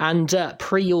touch and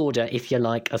pre-order if you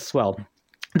like as well.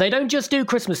 They don't just do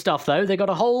Christmas stuff, though. They got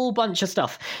a whole bunch of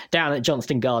stuff down at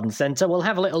Johnston Garden Centre. We'll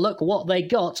have a little look what they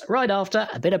got right after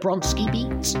a bit of Bronski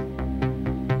Beat.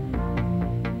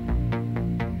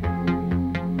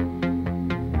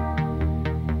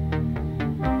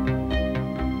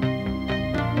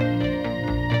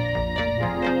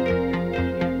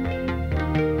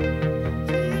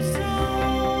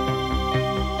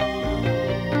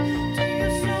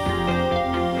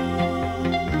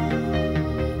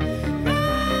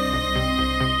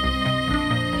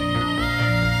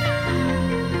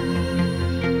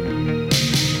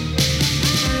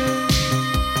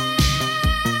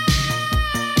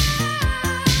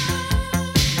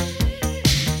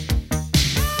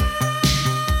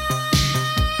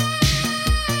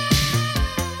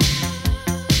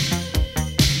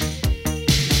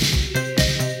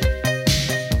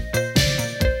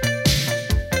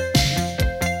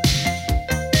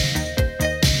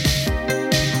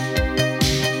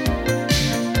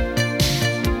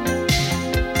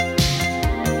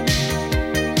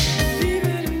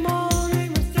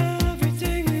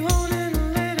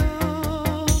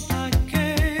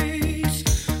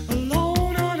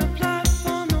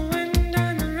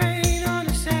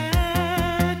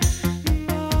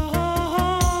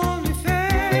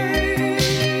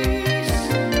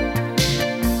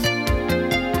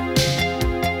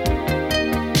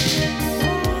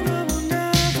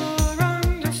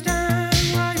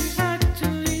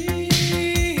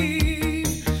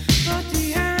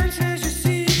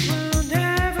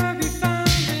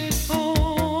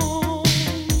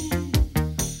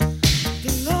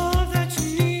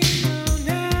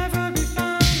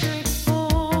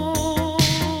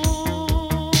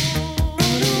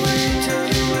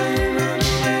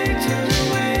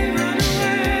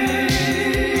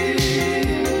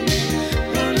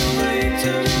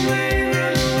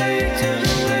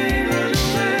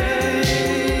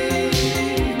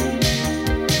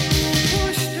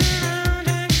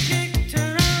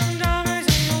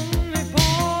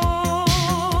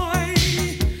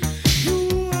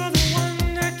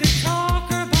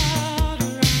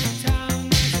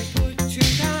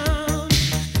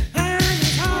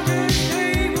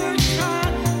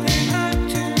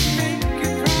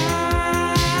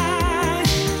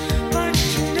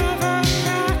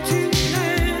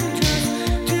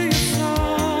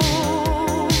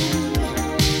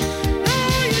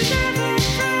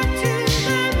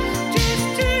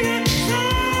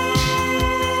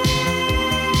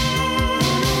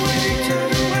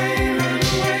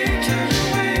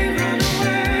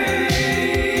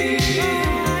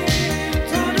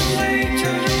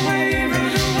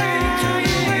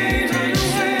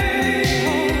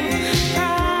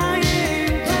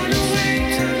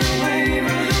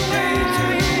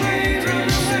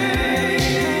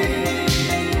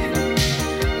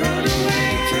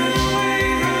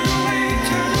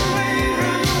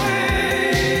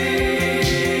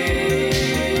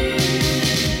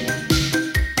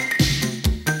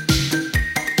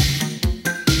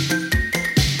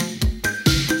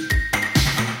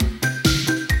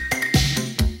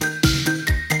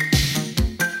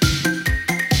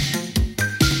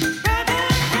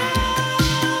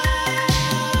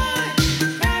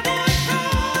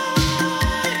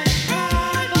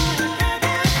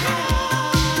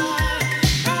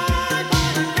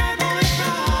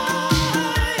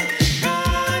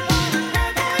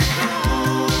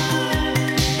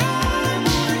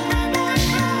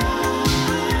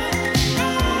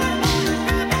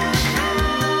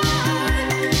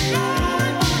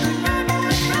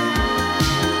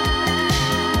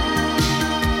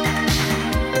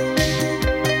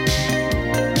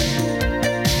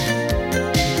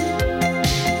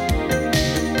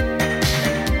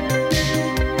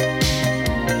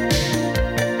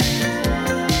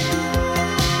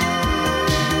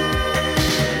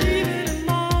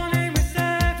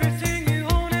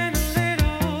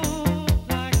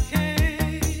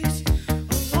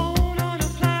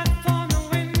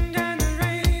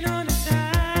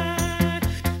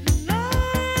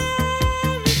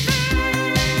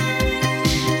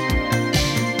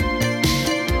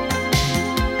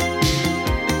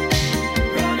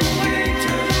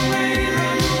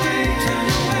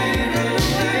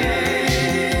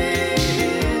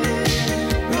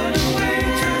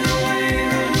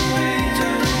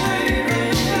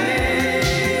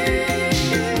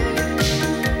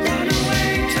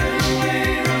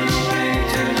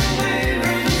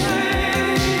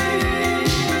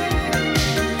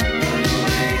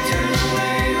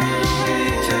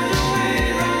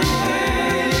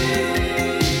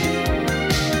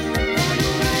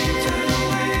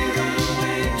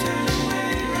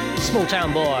 Small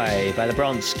Town Boy by the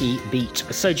Bronski Beat.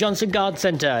 So Johnson Garden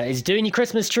Centre is doing your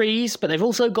Christmas trees, but they've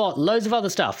also got loads of other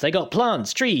stuff. They got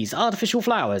plants, trees, artificial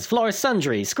flowers, florist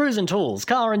sundries, screws and tools,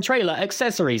 car and trailer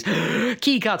accessories,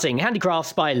 key cutting,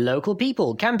 handicrafts by local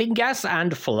people, camping gas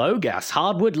and flow gas,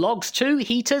 hardwood logs too,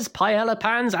 heaters, paella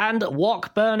pans and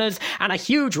wok burners, and a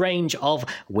huge range of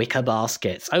wicker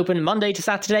baskets. Open Monday to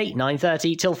Saturday,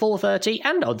 9:30 till 4:30,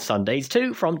 and on Sundays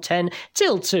too, from 10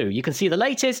 till 2. You can see the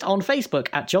latest on Facebook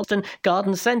at Johnston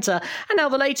Garden Centre. And now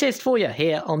the latest for you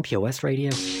here on Pure West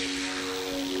Radio.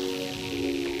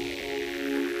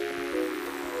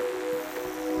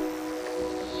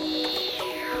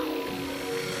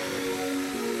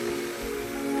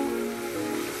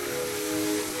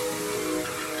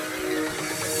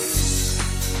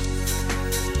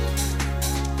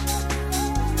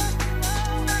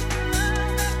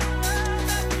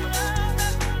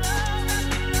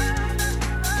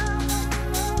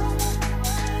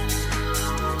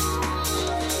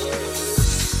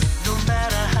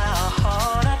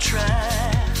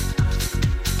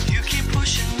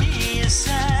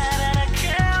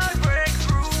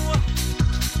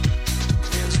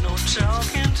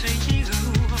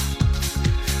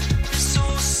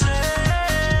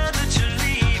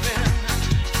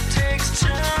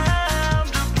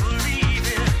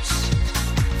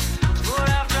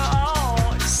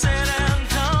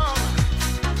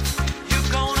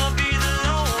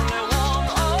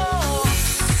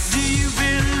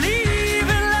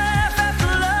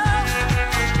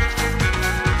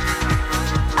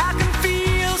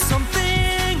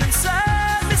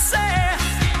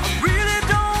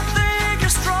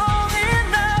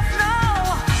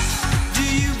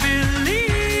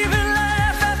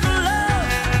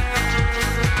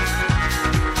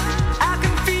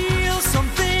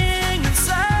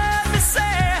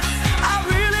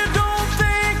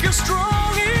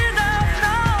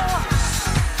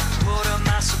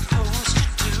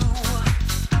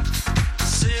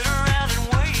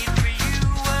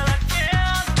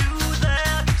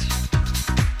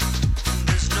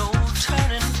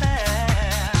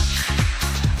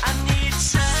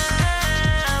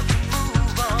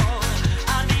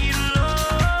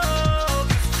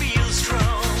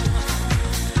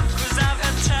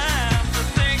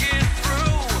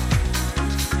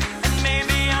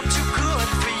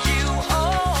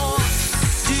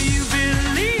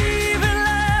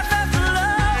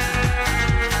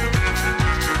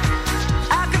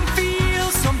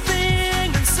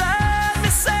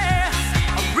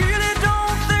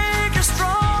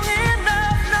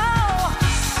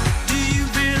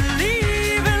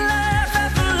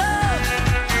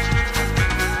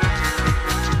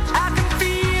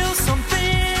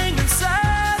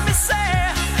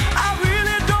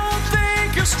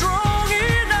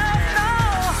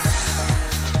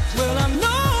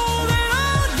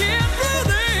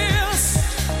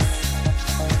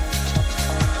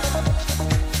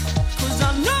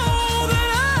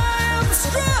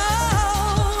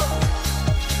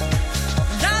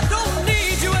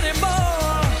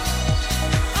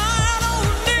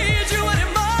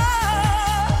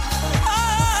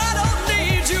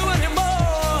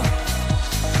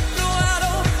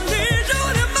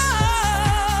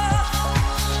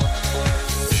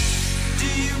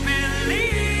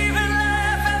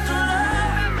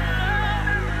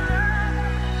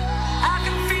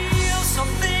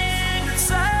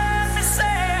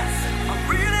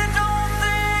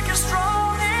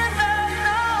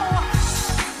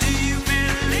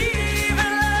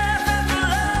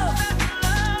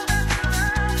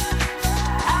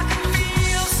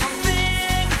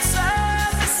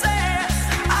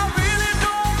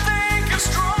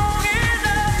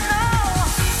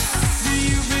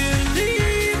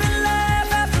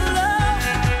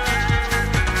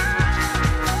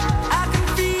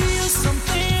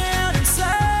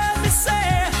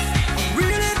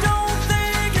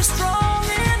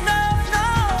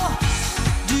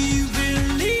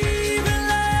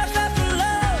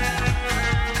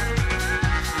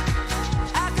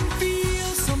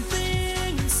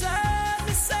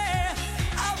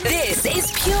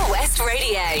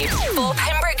 For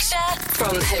Pembrokeshire,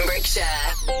 from Pembrokeshire.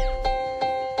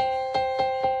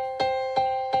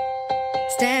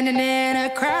 Standing in a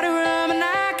crowded room and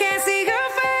I can't see your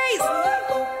face.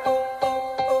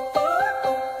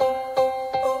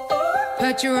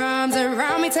 Put your arms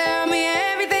around me, tell me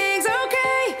everything's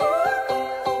okay.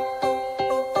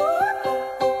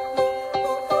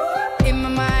 In my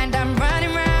mind I'm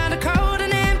running round a cold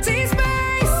and empty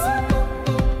space.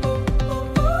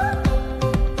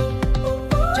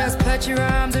 Just put your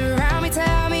arms around me,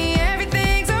 tell me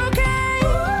everything's okay.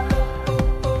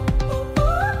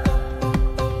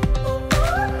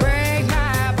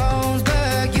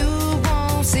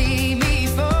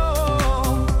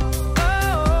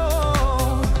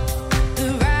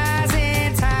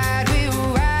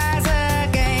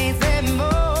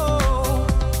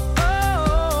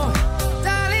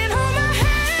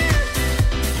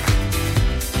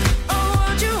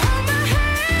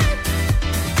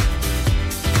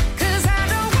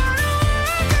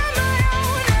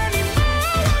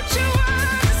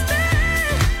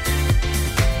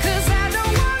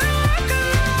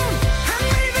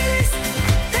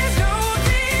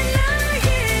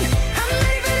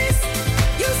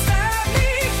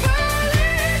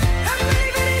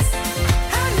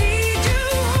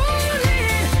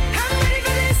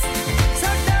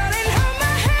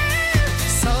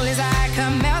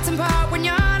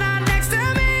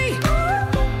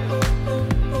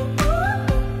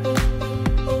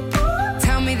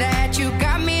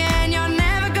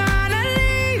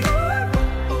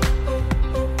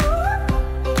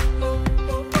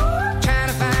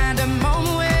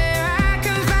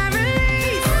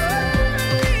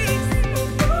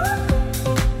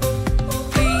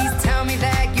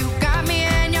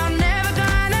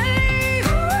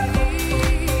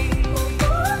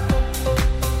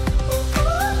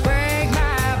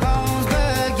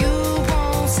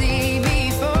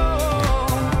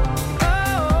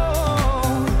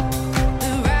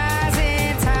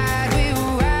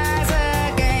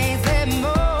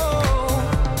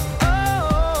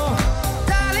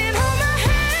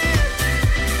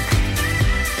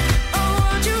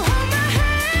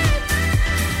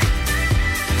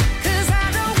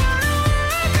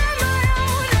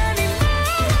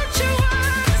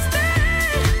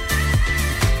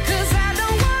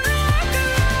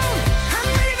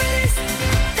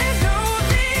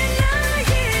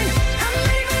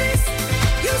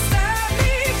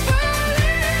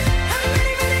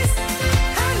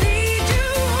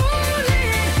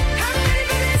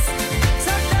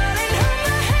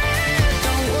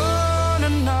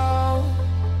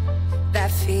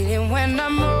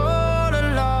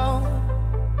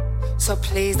 So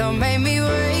please don't make me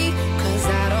wait.